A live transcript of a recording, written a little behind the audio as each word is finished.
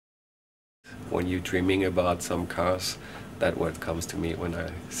when you're dreaming about some cars, that's what comes to me when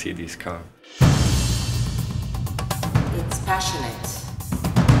I see this car. It's passionate,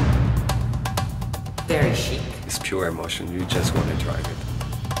 very chic. It's pure emotion, you just want to drive it.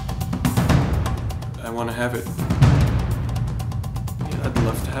 I want to have it. Yeah, I'd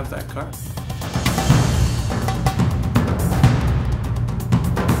love to have that car.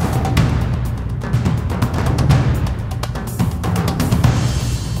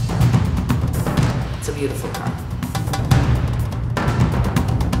 It's a beautiful car.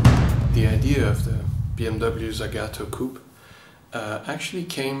 The idea of the BMW Zagato Coupé actually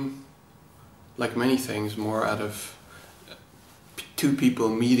came, like many things, more out of two people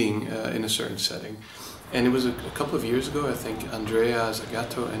meeting in a certain setting. And it was a couple of years ago, I think Andrea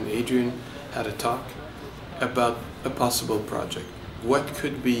Zagato and Adrian had a talk about a possible project. What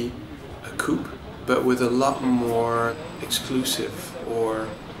could be a coupe, but with a lot more exclusive or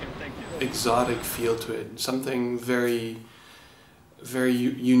exotic feel to it. Something very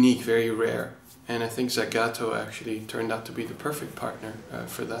unique, very rare. And I think Zagato actually turned out to be the perfect partner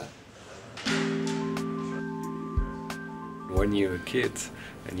for that. When you're a kid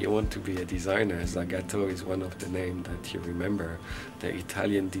and you want to be a designer, Zagato is one of the names that you remember. The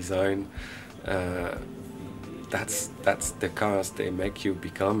Italian design, that's the cars they make you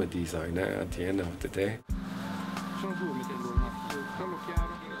become a designer at the end of the day.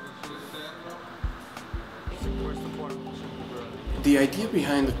 The idea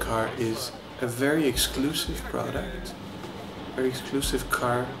behind the car is a very exclusive product, very exclusive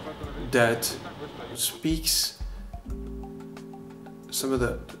car that speaks some of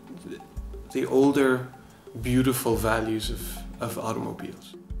the older, beautiful values of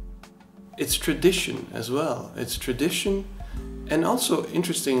automobiles. It's tradition as well. It's tradition, and also,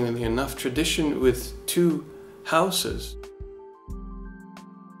 interestingly enough, tradition with two houses.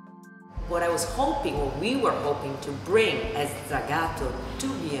 What I was hoping, or we were hoping to bring as Zagato to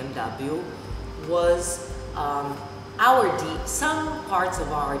BMW was some parts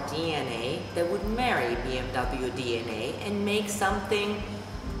of our DNA that would marry BMW DNA and make something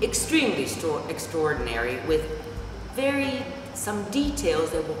extremely extraordinary with some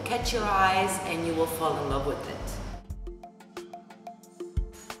details that will catch your eyes and you will fall in love with it.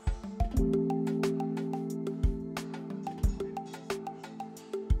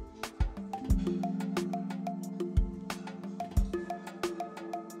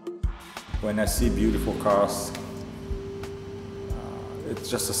 When I see beautiful cars, it's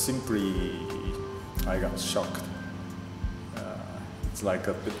just I got shocked. It's like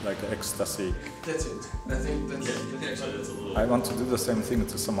a bit like ecstasy. That's it. I think that's it. I want to do the same thing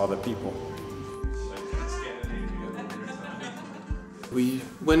to some other people. We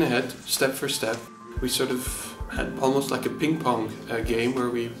went ahead, step for step. We sort of had almost like a ping pong game where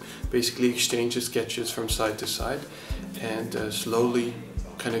we basically exchanged the sketches from side to side and slowly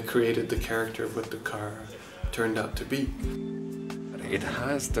kind of created the character of what the car turned out to be. It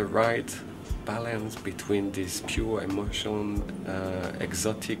has the right balance between this pure emotion,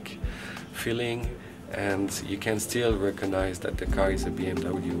 exotic feeling, and you can still recognize that the car is a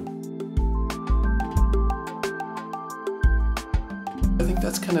BMW. I think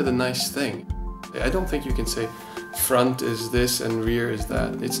that's kind of the nice thing. I don't think you can say front is this and rear is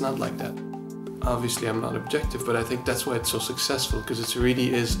that. It's not like that. Obviously I'm not objective, but I think that's why it's so successful, because it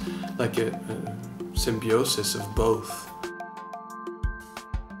really is like a symbiosis of both.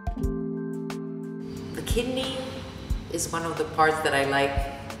 The kidney is one of the parts that I like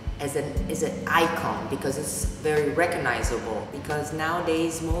as an icon, because it's very recognizable. Because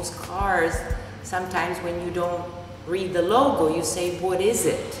nowadays most cars, sometimes when you don't read the logo, you say, what is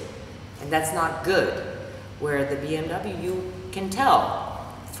it? And that's not good. Where the BMW, you can tell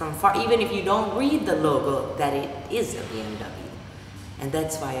from far, even if you don't read the logo, that it is a BMW. And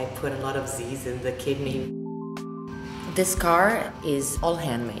that's why I put a lot of Z's in the kidney. This car is all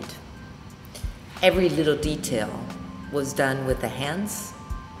handmade. Every little detail was done with the hands,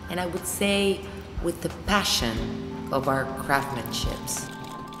 and I would say with the passion of our craftsmanships.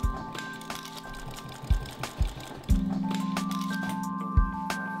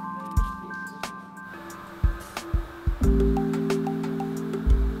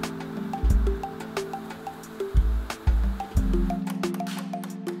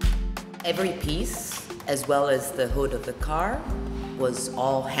 Every piece, as well as the hood of the car, was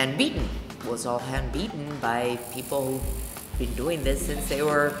all hand-beaten. Was all hand-beaten by people who've been doing this since they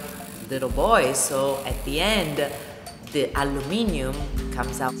were little boys. So at the end, the aluminium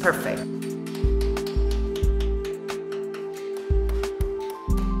comes out perfect.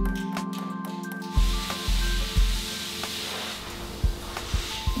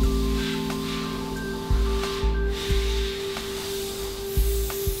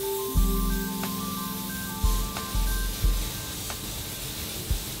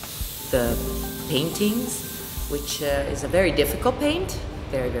 the paintings, which is a very difficult paint,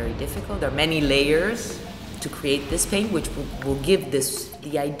 very, very difficult. There are many layers to create this paint, which will give this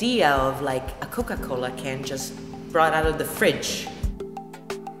the idea of like a Coca-Cola can just brought out of the fridge.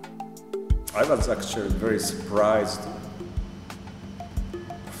 I was actually very surprised.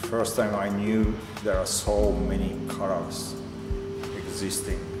 First time I knew there are so many colors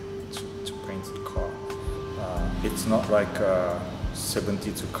existing to paint the car. It's not like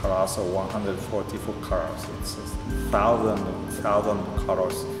 72 colors or 144 colors. It's 1,000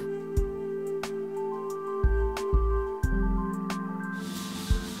 colors.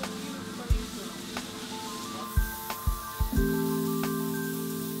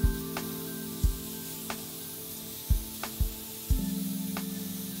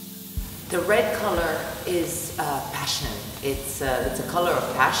 The red color is passion. It's a color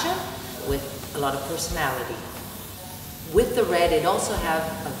of passion with a lot of personality. With the red, it also has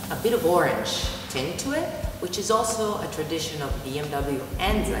a bit of orange tint to it, which is also a tradition of BMW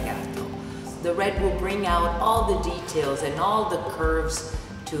and Zagato. The red will bring out all the details and all the curves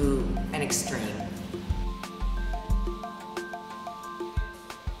to an extreme.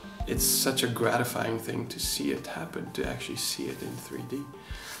 It's such a gratifying thing to see it happen, to actually see it in 3D.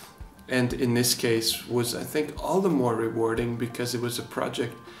 And in this case was, I think, all the more rewarding because it was a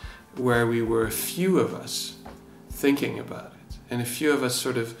project where we were a few of us thinking about it. And a few of us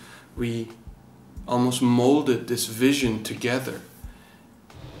we almost molded this vision together.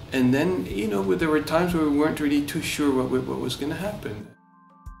 And then, you know, there were times where we weren't really too sure what was going to happen.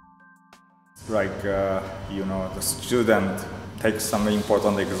 Like, you know, the student takes some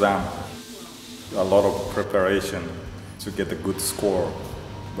important exam, a lot of preparation to get a good score.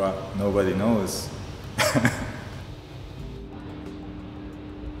 But nobody knows.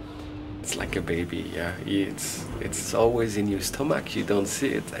 It's like a baby, yeah. It's always in your stomach, you don't see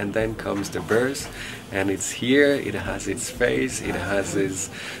it, and then comes the birth, and it's here, it has its face, it has its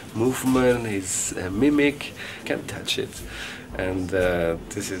movement, its mimic, you can't touch it. And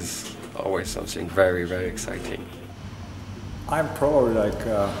this is always something very, very exciting. I'm probably like,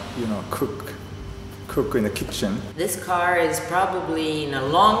 you know, cook in the kitchen. This car is probably, in a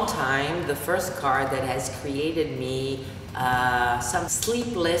long time, the first car that has created me some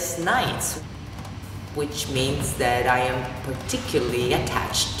sleepless nights, which means that I am particularly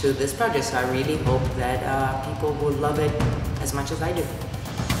attached to this project. So I really hope that people will love it as much as I do.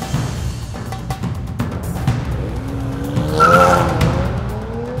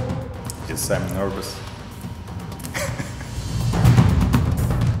 Yes, I'm nervous.